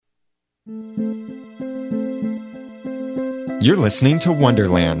You're listening to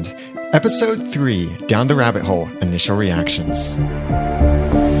Wonderland, Episode 3, Down the Rabbit Hole, Initial Reactions.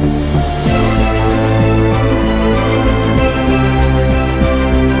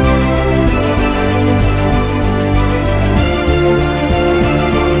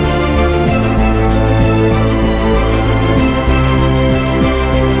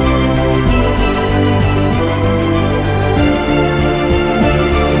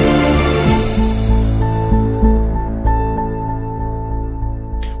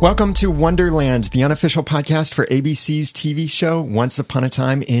 Welcome to Wonderland, the unofficial podcast for ABC's TV show Once Upon a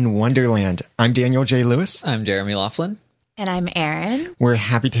Time in Wonderland. I'm Daniel J. Lewis. I'm Jeremy Laughlin. And I'm Erin. We're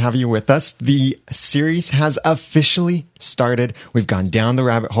happy to have you with us. The series has officially started. We've gone down the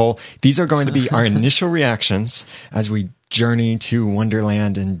rabbit hole. These are going to be our initial reactions as we journey to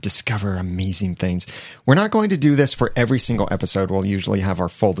Wonderland and discover amazing things. We're not going to do this for every single episode. We'll usually have our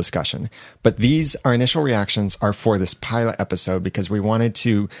full discussion. But these, our initial reactions, are for this pilot episode because we wanted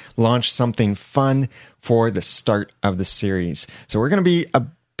to launch something fun for the start of the series. So we're going to be a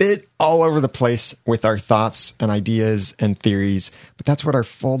bit all over the place with our thoughts and ideas and theories, but that's what our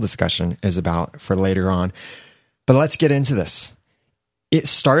full discussion is about for later on. But let's get into this. It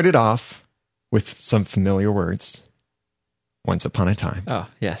started off with some familiar words. Once upon a time. Oh,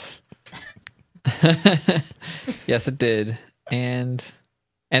 yes. Yes, it did. And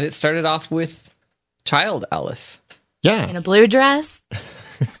it started off with child Alice. Yeah. In a blue dress.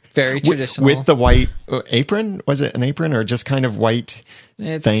 Very traditional. With the white apron? Was it an apron or just kind of white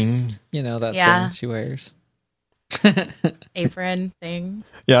thing? You know, that thing she wears. Apron thing.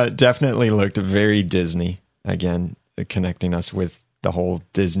 Yeah, it definitely looked very Disney. Again, connecting us with the whole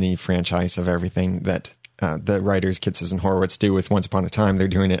Disney franchise of everything that the writers, Kitces and Horowitz do with Once Upon a Time. They're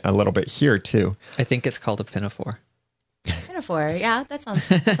doing it a little bit here, too. I think it's called a pinafore. Pinafore, yeah, that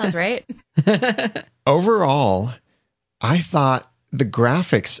sounds right. Overall, I thought the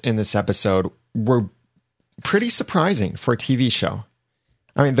graphics in this episode were pretty surprising for a TV show.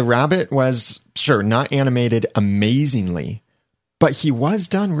 I mean, the rabbit was, sure, not animated amazingly, but he was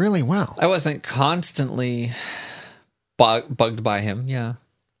done really well. I wasn't constantly bugged by him, yeah.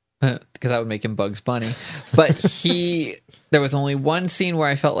 Because that would make him Bugs Bunny. But there was only one scene where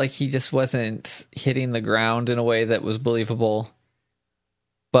I felt like he just wasn't hitting the ground in a way that was believable.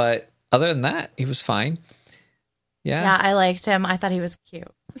 But other than that, he was fine. Yeah. Yeah, I liked him. I thought he was cute.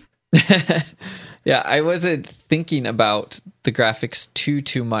 Yeah, I wasn't thinking about the graphics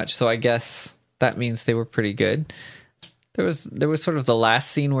too much, so I guess that means they were pretty good. There was sort of the last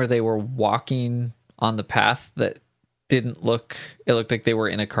scene where they were walking on the path that it looked like they were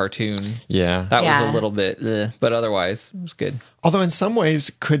in a cartoon. Yeah. That was a little bit, but otherwise it was good. Although in some ways,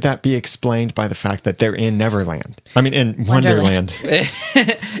 could that be explained by the fact that they're in Neverland? I mean, in Wonderland.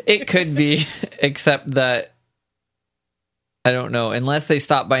 It could be, except that, I don't know, unless they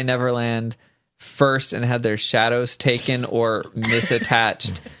stopped by Neverland first and had their shadows taken or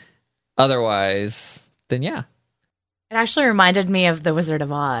misattached. Otherwise, then yeah. It actually reminded me of The Wizard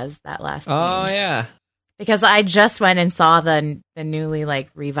of Oz, that last scene. Oh, yeah. Because I just went and saw the newly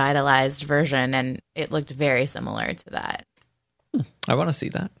revitalized version, and it looked very similar to that. I want to see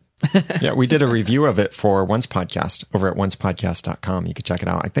that. Yeah, we did a review of it for Once Podcast over at oncepodcast.com. You could check it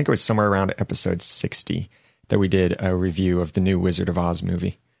out. I think it was somewhere around episode 60 that we did a review of the new Wizard of Oz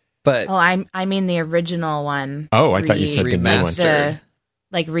movie. But I mean the original one. Oh, I thought you said the new one. The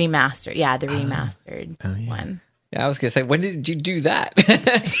remastered. Yeah, the remastered one. Yeah, I was going to say, when did you do that?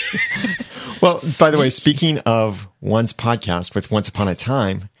 Well, by the way, speaking of Once Podcast with Once Upon a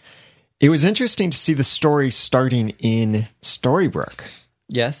Time, it was interesting to see the story starting in Storybrooke.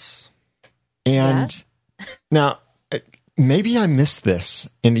 Yes. And now, maybe I missed this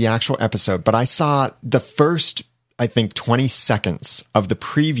in the actual episode, but I saw the first, I think, 20 seconds of the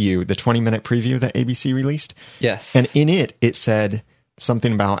preview, the 20-minute preview that ABC released. Yes. And in it, it said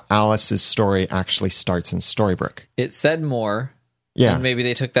something about Alice's story actually starts in Storybrooke. It said more. Yeah. And maybe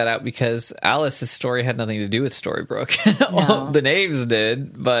they took that out because Alice's story had nothing to do with Storybrooke. No. Well, the Knaves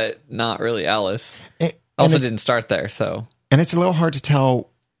did, but not really Alice. Also didn't start there, so. And it's a little hard to tell,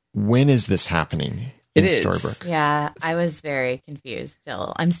 when is this happening in Storybrooke? Yeah, I was very confused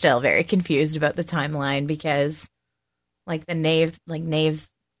still. I'm still very confused about the timeline because the Knaves,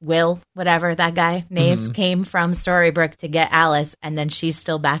 Will, whatever, that guy, Knaves came from Storybrooke to get Alice, and then she's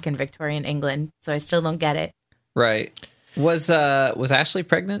still back in Victorian England, so I still don't get it. Right. Was Ashley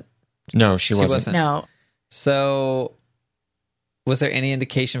pregnant? No, she wasn't. No. So, was there any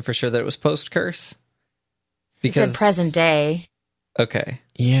indication for sure that it was post-curse? Because it said present day. Okay.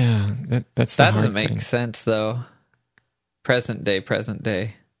 Yeah, that doesn't make sense though. Present day.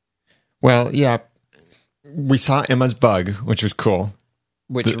 Well, yeah. We saw Emma's bug, which was cool.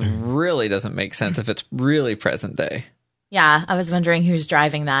 Which really doesn't make sense if it's really present day. Yeah, I was wondering who's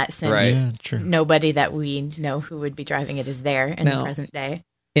driving that since Right. Yeah, true. nobody that we know who would be driving it is there in the No. present day.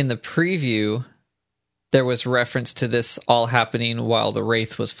 In the preview, there was reference to this all happening while the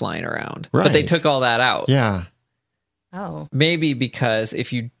Wraith was flying around. But they Right. took all that out. Yeah. Oh, Maybe because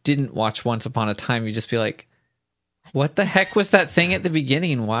if you didn't watch Once Upon a Time, you'd just be like, what the heck was that thing at the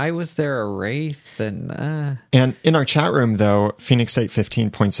beginning? Why was there a Wraith? And And in our chat room, though, Phoenix 815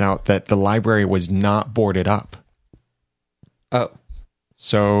 points out that the library was not boarded up. oh,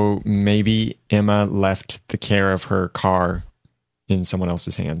 So maybe Emma left the care of her car in someone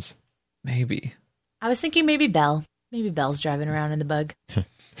else's hands. maybe. I was thinking maybe Belle. Maybe Belle's driving around in the bug.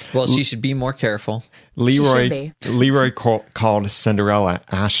 Well, she should be more careful. Leroy called Cinderella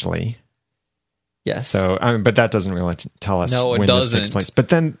Ashley. Yes. So, but that doesn't really tell us No, it when this takes doesn't. place. But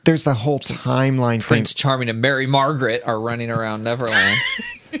then there's the whole timeline Prince thing. Charming and Mary Margaret are running around Neverland.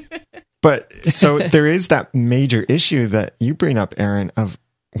 But so there is that major issue that you bring up, Aaron, of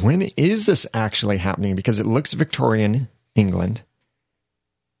when is this actually happening? Because it looks Victorian England,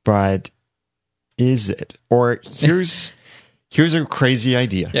 but is it? Or here's a crazy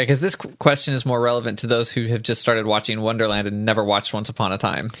idea. Yeah, because this question is more relevant to those who have just started watching Wonderland and never watched Once Upon a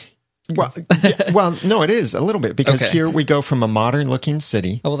Time. Well, no, it is a little bit because Okay. here we go from a modern looking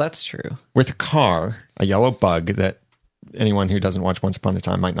city Oh, well, that's true. with a car, a yellow bug that anyone who doesn't watch Once Upon a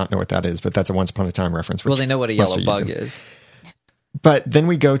Time might not know what that is, but that's a Once Upon a Time reference. Well, which they know what a most yellow of you bug do. is. But then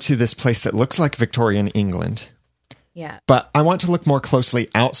we go to this place that looks like Victorian England. Yeah. But I want to look more closely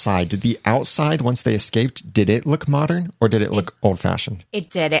outside. Did the outside, once they escaped, did it look modern or did it look old fashioned? It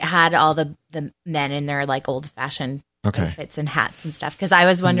did. It had all the men in their like old fashioned Okay. outfits and hats and stuff. Because I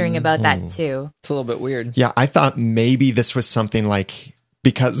was wondering about that too. It's a little bit weird. Yeah, I thought maybe this was something like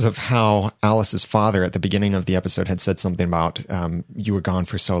because of how Alice's father at the beginning of the episode had said something about you were gone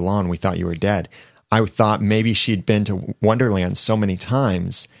for so long, we thought you were dead. I thought maybe she'd been to Wonderland so many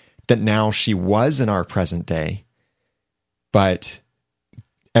times that now she was in our present day, but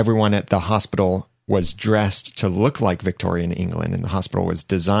everyone at the hospital was dressed to look like Victorian England, and the hospital was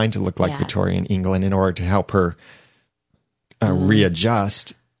designed to look like Yeah. Victorian England in order to help her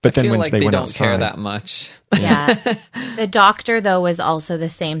readjust. But I then feel when like they they went don't outside, care that much. Yeah. The doctor, though, was also the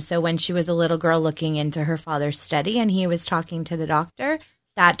same. So when she was a little girl looking into her father's study and he was talking to the doctor,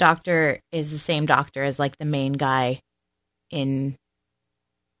 that doctor is the same doctor as like the main guy in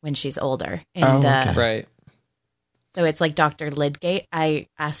when she's older. In Oh, the, okay. Right. So it's like Dr. Lydgate. I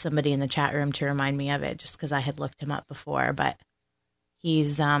asked somebody in the chat room to remind me of it just because I had looked him up before, but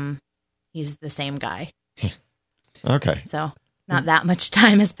he's the same guy. okay. So not that much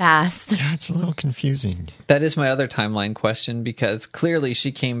time has passed. Yeah, it's a little confusing. That is my other timeline question because clearly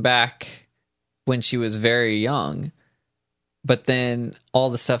she came back when she was very young. But then all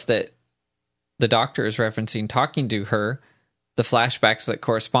the stuff that the doctor is referencing, talking to her, the flashbacks that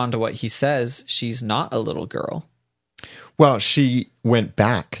correspond to what he says, she's not a little girl. Well, she went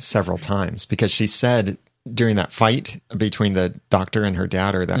back several times because she said during that fight between the doctor and her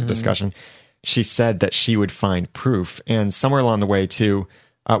dad, or that discussion, she said that she would find proof. And somewhere along the way, too,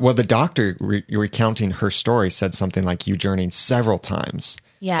 the doctor recounting her story said something like, you journeyed several times.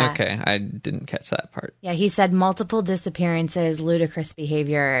 Yeah. Okay, I didn't catch that part. Yeah, he said multiple disappearances, ludicrous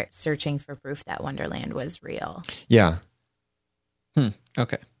behavior, searching for proof that Wonderland was real. Yeah.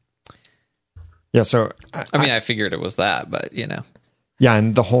 Okay. Yeah. So, I mean, I figured it was that, but you know. yeah.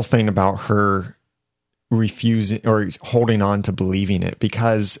 And the whole thing about her refusing or holding on to believing it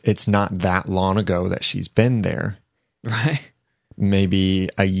because it's not that long ago that she's been there. Right. Maybe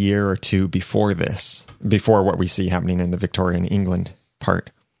a year or two before this, before what we see happening in the Victorian England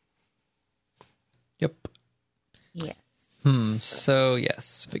part. Yep. Yeah. So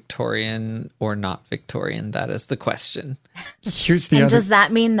yes, Victorian or not Victorian, that is the question. Here's the And other. does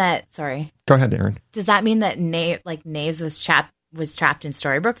that mean that, sorry, Go ahead, Aaron. does that mean that Knaves was trapped in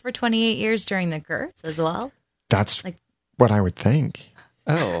Storybrooke for 28 years during the curse as well? That's Like- what I would think.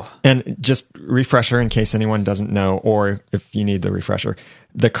 Oh. And just refresher in case anyone doesn't know, or if you need the refresher,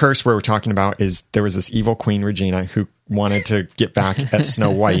 the curse we're talking about is there was this evil Queen Regina who wanted to get back at Snow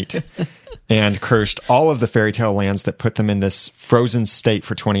White and cursed all of the fairy tale lands that put them in this frozen state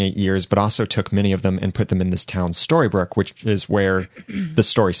for 28 years, but also took many of them and put them in this town Storybrooke, which is where the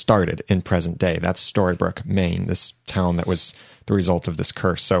story started in present day. That's Storybrooke, Maine, this town that was the result of this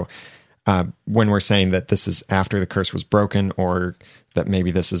curse. So when we're saying that this is after the curse was broken, or that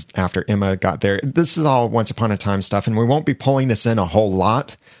maybe this is after Emma got there, this is all Once Upon a Time stuff, and we won't be pulling this in a whole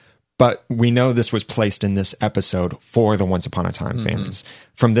lot, but we know this was placed in this episode for the Once Upon a Time fans.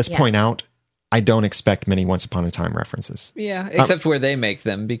 From this point out, I don't expect many Once Upon a Time references. Yeah, except where they make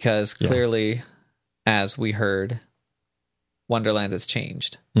them, because clearly, as we heard, Wonderland has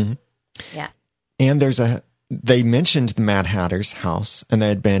changed. Mm-hmm. Yeah. And they mentioned the Mad Hatter's house, and they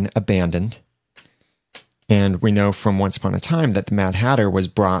had been abandoned. And we know from Once Upon a Time that the Mad Hatter was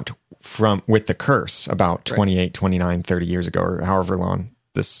brought with the curse about 28, 29, 30 years ago, or however long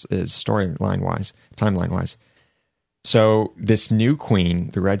this is timeline wise. So this new queen,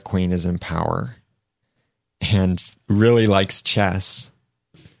 the Red Queen, is in power and really likes chess,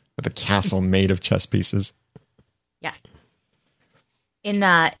 with a castle made of chess pieces. Yeah. In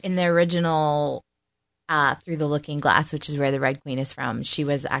the original Through the Looking Glass, which is where the Red Queen is from, she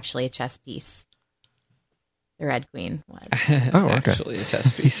was actually a chess piece. The Red Queen was. Oh, okay. Actually a chess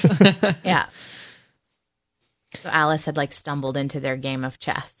piece. Yeah. So Alice had stumbled into their game of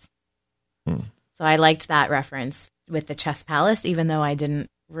chess. So I liked that reference with the chess palace, even though I didn't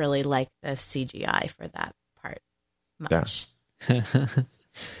really like the CGI for that part much. Yeah.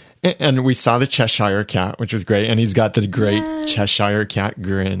 And we saw the Cheshire Cat, which was great. And he's got the great Cheshire Cat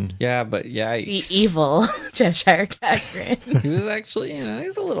grin. Yeah, but yikes. The evil Cheshire Cat grin. He was actually,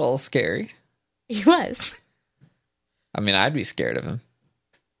 he's a little scary. He was. I mean, I'd be scared of him.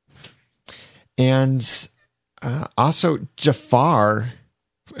 And also, Jafar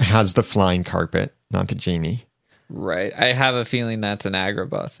has the flying carpet, not the genie. Right. I have a feeling that's an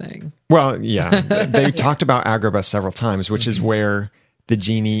Agrabah thing. Well, yeah. They talked about Agrabah several times, which is where the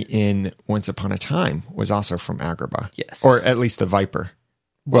genie in Once Upon a Time was also from Agrabah. Yes. Or at least the Viper.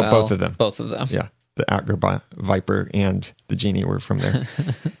 Well, both of them. Both of them. Yeah. The Agrabah Viper and the genie were from there.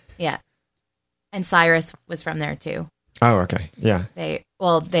 Yeah. And Cyrus was from there too. Oh, okay. Yeah.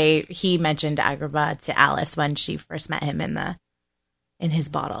 He mentioned Agrabah to Alice when she first met him in his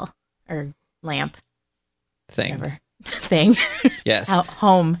bottle or lamp Thing. whatever thing. Yes.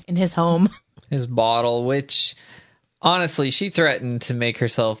 Home, in his home. His bottle, which honestly, she threatened to make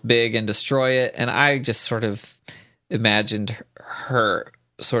herself big and destroy it. And I just sort of imagined her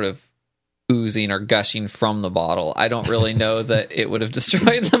sort of oozing or gushing from the bottle. I don't really know that it would have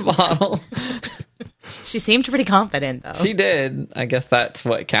destroyed the bottle. She seemed pretty confident, though. She did. I guess that's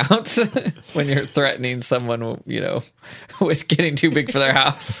what counts when you're threatening someone, with getting too big for their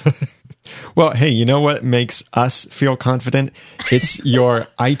house. Well, hey, you know what makes us feel confident? It's your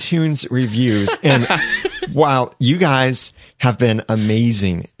iTunes reviews. And while you guys have been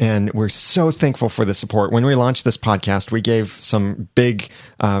amazing, and we're so thankful for the support. When we launched this podcast, we gave some big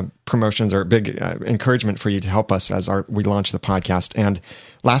promotions or big encouragement for you to help us as we launched the podcast. And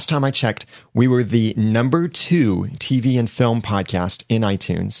last time I checked, we were the number 2 TV and film podcast in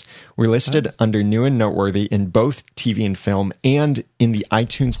iTunes. We're listed under new and noteworthy in both TV and film and in the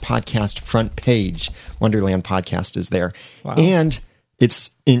iTunes podcast front page. Wonderland Podcast is there. Wow. And it's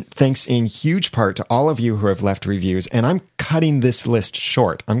thanks in huge part to all of you who have left reviews. And I'm cutting this list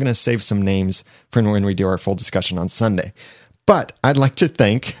short. I'm going to save some names for when we do our full discussion on Sunday. But I'd like to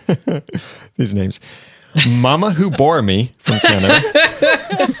thank these names. Mama Who Bore Me from Canada.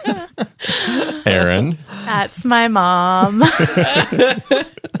 Aaron. That's my mom.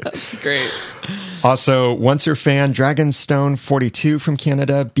 That's great. Also, Once Her Fan, Dragonstone42 from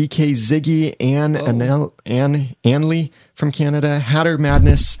Canada, BK Ziggy, Anley from Canada, Hatter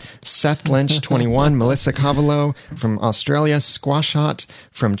Madness, Seth Lynch 21, Melissa Cavallo from Australia, Squash Hot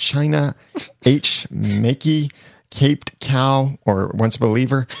from China, H. Makey, Caped Cow, or Once a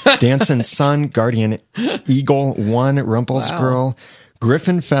Believer, Dancing Sun, Guardian Eagle 1, Rumples Girl,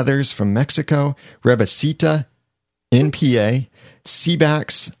 Griffin Feathers from Mexico, Rebecita, NPA,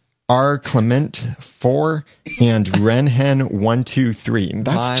 Seabax, R. Clement 4, and Renhen 123. And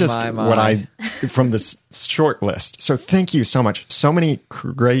that's what I from this short list. So thank you so much. So many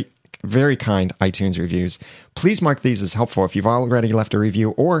great, very kind iTunes reviews. Please mark these as helpful if you've already left a review,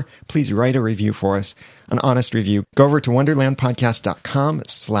 or please write a review for us, an honest review. Go over to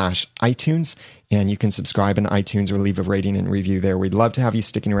wonderlandpodcast.com/iTunes, and you can subscribe in iTunes or leave a rating and review there. We'd love to have you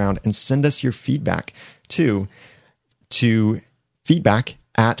sticking around, and send us your feedback to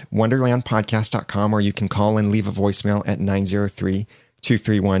feedback@wonderlandpodcast.com, or you can call and leave a voicemail at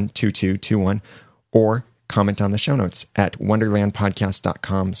 903-231-2221, or comment on the show notes at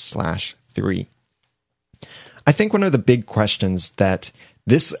wonderlandpodcast.com/3. I think one of the big questions that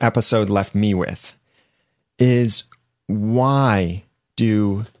this episode left me with is, why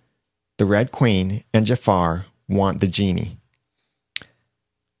do the Red Queen and Jafar want the genie?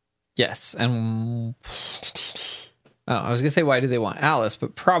 Yes, and I was going to say, why do they want Alice?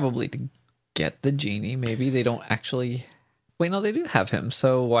 But probably to get the genie. Maybe they don't actually... Wait, no, they do have him.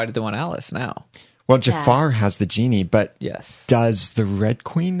 So why do they want Alice now? Well, Jafar has the genie, but Yes. does the Red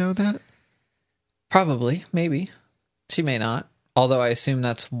Queen know that? Probably. Maybe. She may not. Although I assume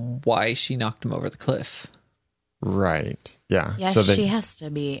that's why she knocked him over the cliff. Right. Yeah. Yes, so she has to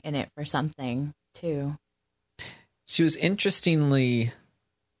be in it for something, too. She was interestingly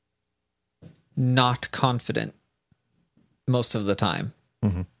not confident most of the time.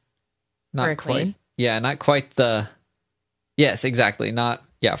 Mhm. Not For a quite. queen? Yeah, not quite the... Yes, exactly. Not...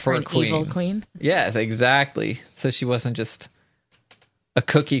 Yeah, for a an queen. evil queen. Yes, exactly. So she wasn't just a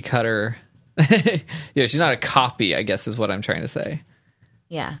cookie cutter. Yeah, she's not a copy, I guess is what I'm trying to say.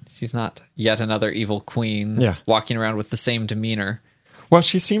 Yeah. She's not yet another evil queen walking around with the same demeanor. Well,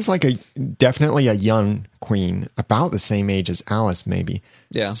 she seems like definitely a young queen, about the same age as Alice, maybe.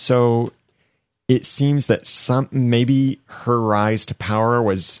 Yeah. So it seems that maybe her rise to power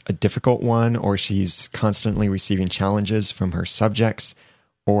was a difficult one, or she's constantly receiving challenges from her subjects,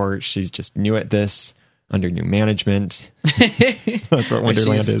 or she's just new at this under new management. That's what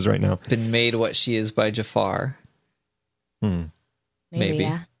Wonderland is right now. Been made what she is by Jafar. Maybe.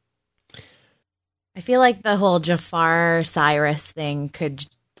 Yeah. I feel like the whole Jafar Cyrus thing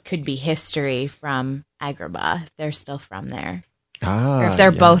could be history from Agrabah if they're still from there. Or if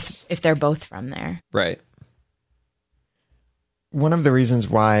they're both from there. Right. One of the reasons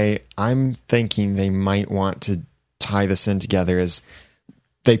why I'm thinking they might want to tie this in together is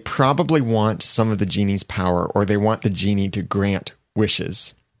they probably want some of the genie's power, or they want the genie to grant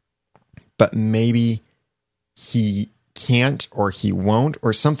wishes. But maybe he can't, or he won't,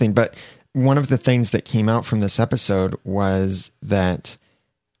 or something. But one of the things that came out from this episode was that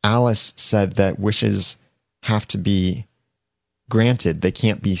Alice said that wishes have to be granted. They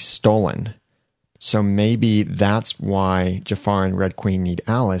can't be stolen. So maybe that's why Jafar and Red Queen need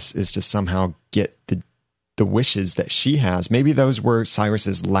Alice, is to somehow get the wishes that she has. Maybe those were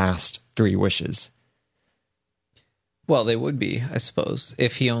Cyrus's last 3 wishes. Well, they would be, I suppose,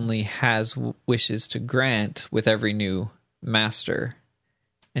 if he only has wishes to grant with every new master,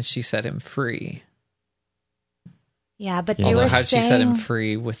 and she set him free. Yeah, but Although, they were how'd saying... she set him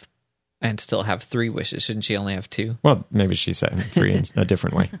free with and still have 3 wishes? Shouldn't she only have 2? Well, maybe she set him free in a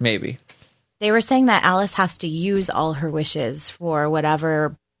different way. Maybe. They were saying that Alice has to use all her wishes for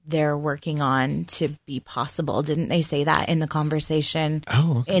whatever they're working on to be possible. Didn't they say that in the conversation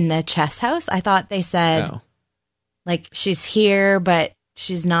in the chess house? I thought they said, like, she's here, but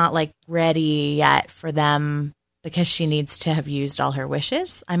she's not, like, ready yet for them because she needs to have used all her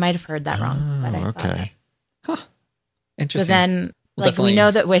wishes. I might have heard that wrong, but I thought. Huh. Interesting. So then, like, we know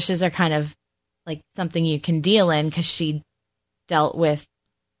that wishes are kind of, like, something you can deal in because she dealt with,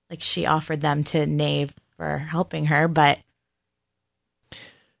 like, she offered them to Knave for helping her, but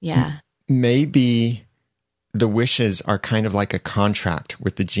yeah. Maybe the wishes are kind of like a contract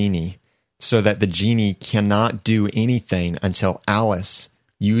with the genie, so that the genie cannot do anything until Alice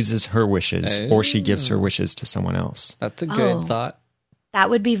uses her wishes or she gives her wishes to someone else. That's a good thought.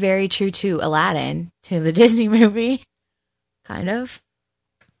 That would be very true to Aladdin, to the Disney movie, kind of.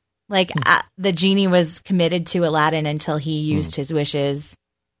 Like, the genie was committed to Aladdin until he used his wishes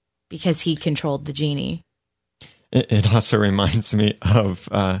because he controlled the genie. It also reminds me of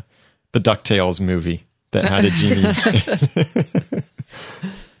the DuckTales movie that had a genie.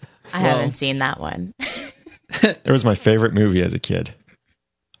 I haven't seen that one. It was my favorite movie as a kid.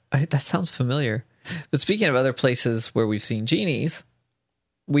 That sounds familiar. But speaking of other places where we've seen genies,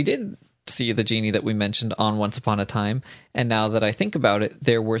 we did see the genie that we mentioned on Once Upon a Time. And now that I think about it,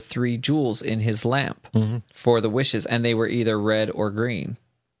 there were 3 jewels in his lamp for the wishes, and they were either red or green.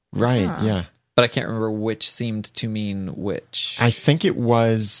 Right, yeah. But I can't remember which seemed to mean which. I think it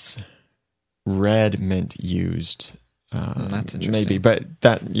was red meant used. That's interesting. Maybe, but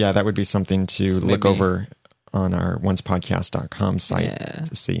that would be something to look over on our oncepodcast.com site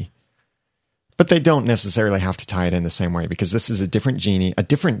to see. But they don't necessarily have to tie it in the same way, because this is a different genie, a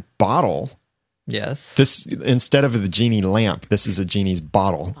different bottle. Yes. This, instead of the genie lamp, this is a genie's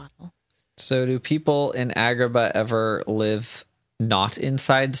bottle. So do people in Agrabah ever live not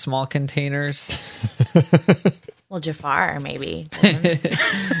inside small containers? Well, Jafar, maybe.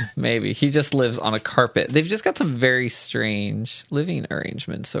 Maybe. He just lives on a carpet. They've just got some very strange living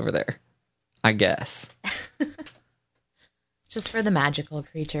arrangements over there, I guess. Just for the magical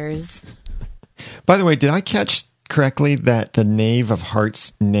creatures. By the way, did I catch correctly that the Knave of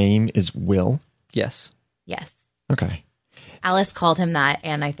Hearts name is Will? Yes. Yes. Okay. Alice called him that,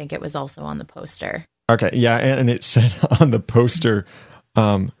 and I think it was also on the poster. Okay, yeah, and it said on the poster,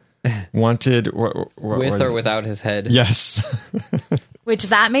 wanted... With or without his head. Yes. Which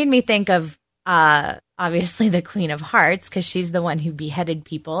that made me think of obviously the Queen of Hearts, because she's the one who beheaded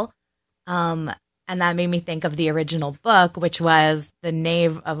people. And that made me think of the original book, which was the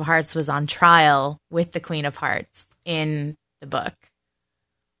Knave of Hearts was on trial with the Queen of Hearts in the book.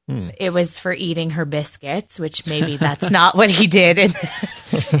 It was for eating her biscuits, which maybe that's not what he did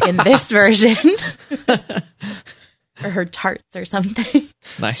in this version. Or her tarts or something.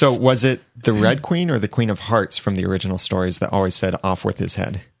 Nice. So was it the Red Queen or the Queen of Hearts from the original stories that always said off with his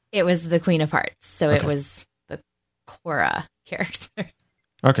head? It was the Queen of Hearts. So it was the Cora character.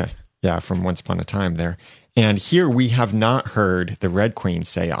 Okay. Yeah, from Once Upon a Time there. And here we have not heard the Red Queen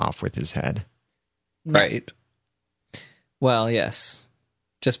say off with his head. No. Right. Well, yes.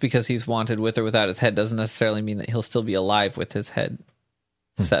 Just because he's wanted with or without his head doesn't necessarily mean that he'll still be alive with his head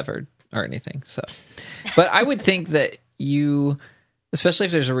severed or anything. So, but I would think that you, especially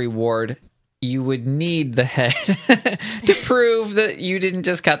if there's a reward, you would need the head to prove that you didn't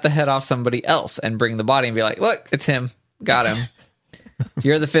just cut the head off somebody else and bring the body and be like, look, it's him. Got him.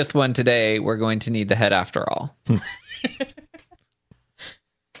 You're the fifth one today. We're going to need the head after all.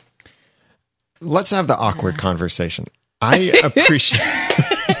 Let's have the awkward conversation. I appreciate...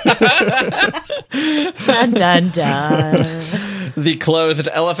 Dun, dun, dun. The clothed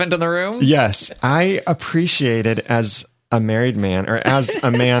elephant in the room? Yes, I appreciated as a married man, or as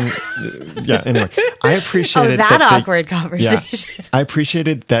a man... yeah, anyway. I appreciated that awkward conversation. Yeah, I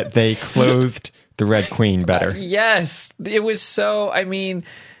appreciated that they clothed the Red Queen better. Yes. It was so, I mean,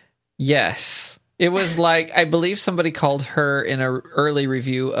 yes. It was like, I believe somebody called her in an early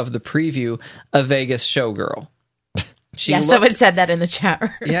review of the preview a Vegas showgirl. Someone said that in the chat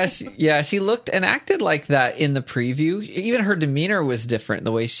room. Yes, yeah, she looked and acted like that in the preview. Even her demeanor was different,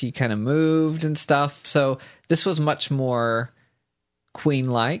 the way she kind of moved and stuff. So this was much more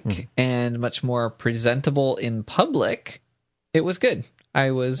queen-like and much more presentable in public. It was good.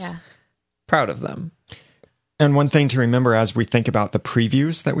 I was proud of them. And one thing to remember as we think about the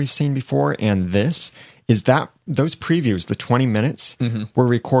previews that we've seen before and this is that those previews, the 20 minutes, were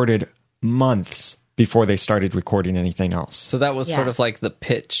recorded months before they started recording anything else. So that was sort of like the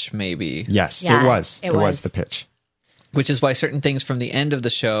pitch, maybe. Yes, Yeah, it was. it It was was the pitch. Which is why certain things from the end of the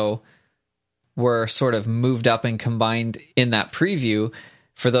show were sort of moved up and combined in that preview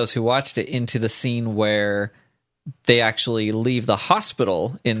for those who watched it into the scene where they actually leave the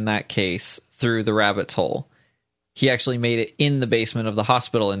hospital in that case through the rabbit's hole. He actually made it in the basement of the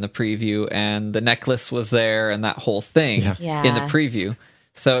hospital in the preview, and the necklace was there and that whole thing in the preview.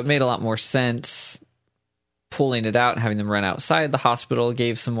 So it made a lot more sense pulling it out and having them run outside the hospital,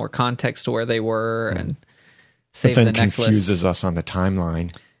 gave some more context to where they were and saved the necklace. Confuses us on the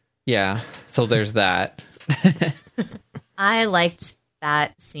timeline. Yeah, so there's that. I liked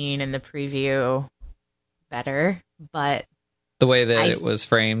that scene in the preview better, but The way that it was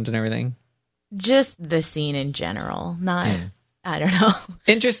framed and everything. just the scene in general, not, I don't know.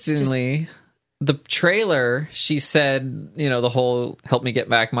 Interestingly, the trailer, she said, you know, the whole help me get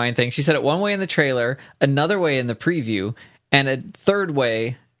back mine thing. She said it one way in the trailer, another way in the preview, and a third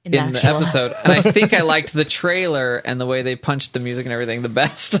way in the episode. And I think I liked the trailer and the way they punched the music and everything the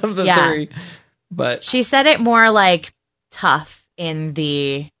best of the three. But She said it more like tough in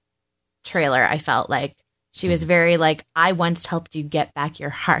the trailer. I felt like she was very like, I once helped you get back your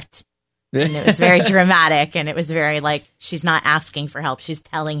heart. And it was very dramatic, and it was very like, she's not asking for help. She's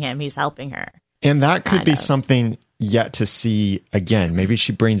telling him he's helping her. And that could be something yet to see again. Maybe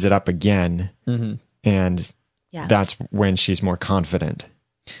she brings it up again, and that's when she's more confident.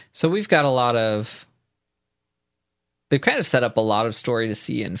 So we've got a lot of... They've kind of set up a lot of story to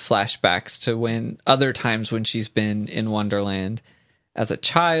see in flashbacks to when other times when she's been in Wonderland. As a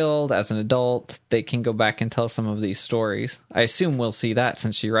child, as an adult, they can go back and tell some of these stories. I assume we'll see that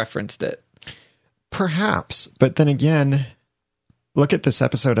since she referenced it. Perhaps. But then again, look at this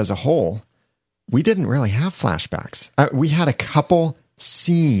episode as a whole. We didn't really have flashbacks. We had a couple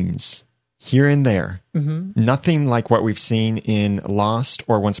scenes here and there. Nothing like what we've seen in Lost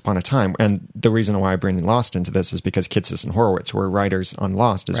or Once Upon a Time. And the reason why I bring Lost into this is because Kitsis and Horowitz were writers on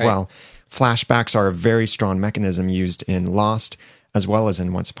Lost as well. Flashbacks are a very strong mechanism used in Lost as well as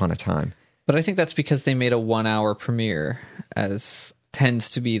in Once Upon a Time. But I think that's because they made a 1-hour premiere, as tends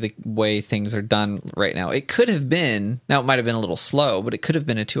to be the way things are done right now. It could have been, now it might have been a little slow, but it could have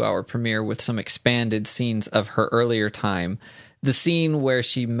been a 2-hour premiere with some expanded scenes of her earlier time. The scene where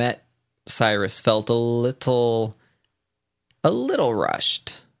she met Cyrus felt a little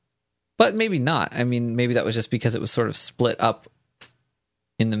rushed, but maybe not. I mean, maybe that was just because it was sort of split up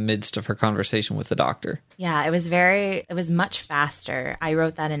in the midst of her conversation with the doctor. Yeah, it was much faster. I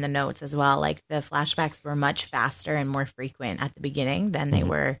wrote that in the notes as well. Like the flashbacks were much faster and more frequent at the beginning than they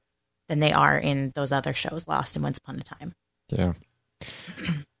were than they are in those other shows, Lost and Once Upon a Time. Yeah.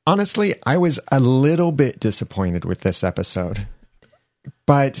 Honestly, I was a little bit disappointed with this episode.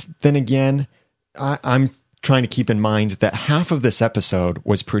 But then again, I'm trying to keep in mind that half of this episode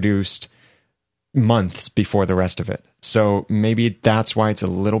was produced months before the rest of it. So maybe that's why it's a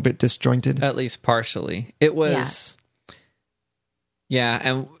little bit disjointed. At least partially. It was... Yeah,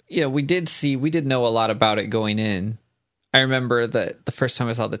 and we did know a lot about it going in. I remember that the first time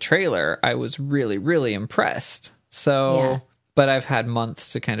I saw the trailer, I was really, really impressed. So, but I've had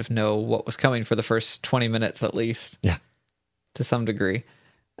months to kind of know what was coming for the first 20 minutes at least. Yeah. To some degree.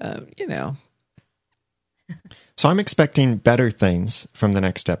 So I'm expecting better things from the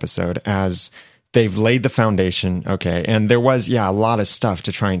next episode as they've laid the foundation. Okay. And there was, a lot of stuff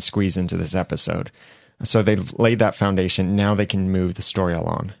to try and squeeze into this episode. So they've laid that foundation. Now they can move the story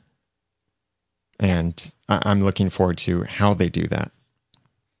along. And I'm looking forward to how they do that.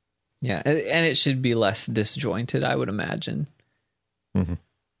 Yeah, and it should be less disjointed, I would imagine. Mm-hmm.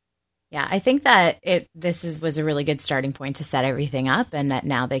 Yeah, I think that was a really good starting point to set everything up, and that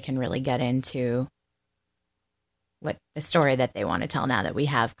now they can really get into what the story that they want to tell now that we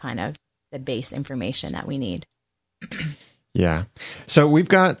have kind of the base information that we need. Yeah. So we've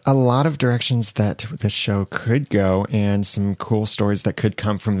got a lot of directions that this show could go and some cool stories that could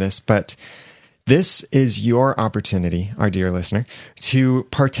come from this, but this is your opportunity, our dear listener, to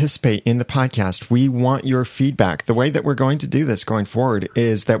participate in the podcast. We want your feedback. The way that we're going to do this going forward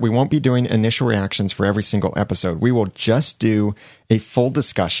is that we won't be doing initial reactions for every single episode. We will just do a full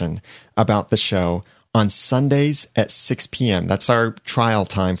discussion about the show on Sundays at 6 p.m. That's our trial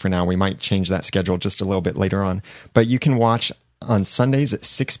time for now. We might change that schedule just a little bit later on. But you can watch on Sundays at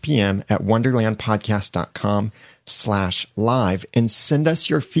 6 p.m. at wonderlandpodcast.com/live and send us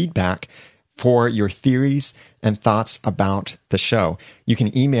your feedback for your theories and thoughts about the show. You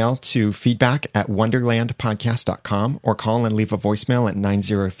can email to feedback@wonderlandpodcast.com or call and leave a voicemail at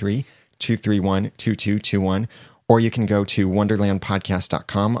 903-231-2221. Or you can go to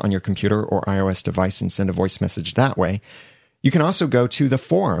wonderlandpodcast.com on your computer or iOS device and send a voice message that way. You can also go to the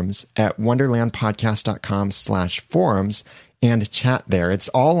forums at wonderlandpodcast.com/forums and chat there. It's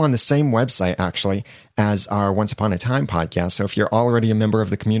all on the same website, actually, as our Once Upon a Time podcast. So if you're already a member of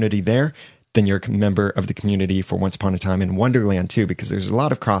the community there, then you're a member of the community for Once Upon a Time in Wonderland too, because there's a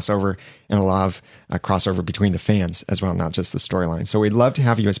lot of crossover and a lot of crossover between the fans as well, not just the storyline. So we'd love to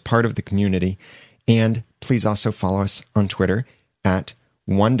have you as part of the community. And please also follow us on Twitter at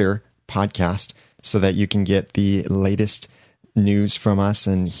Wonder Podcast so that you can get the latest news from us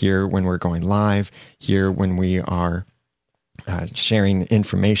and hear when we're going live, hear when we are sharing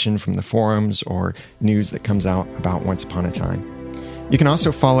information from the forums or news that comes out about Once Upon a Time. You can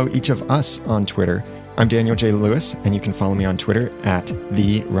also follow each of us on Twitter. I'm Daniel J. Lewis, and you can follow me on Twitter at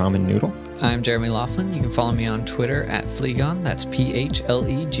The Ramen Noodle. I'm Jeremy Laughlin. You can follow me on Twitter at Phlegon. That's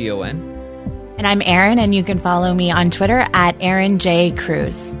PHLEGON. And I'm Erin, and you can follow me on Twitter at Erin J.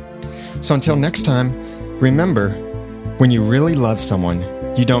 Cruz. So until next time, remember, when you really love someone,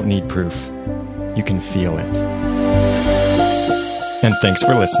 you don't need proof. You can feel it. And thanks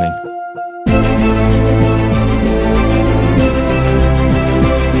for listening.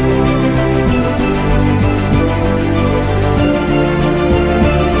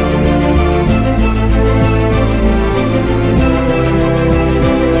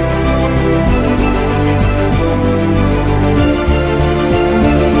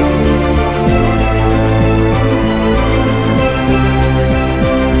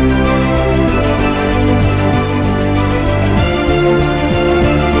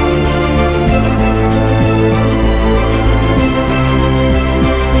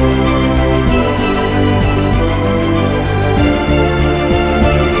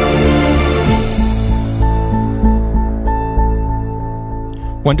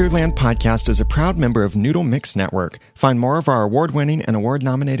 Wonderland Podcast is a proud member of Noodle Mix Network. Find more of our award-winning and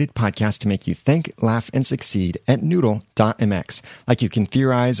award-nominated podcasts to make you think, laugh, and succeed at noodle.mx. Like you can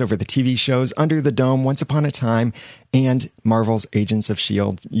theorize over the TV shows Under the Dome, Once Upon a Time, and Marvel's Agents of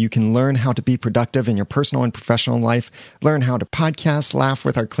S.H.I.E.L.D. You can learn how to be productive in your personal and professional life, learn how to podcast, laugh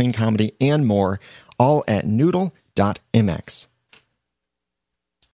with our clean comedy, and more, all at noodle.mx.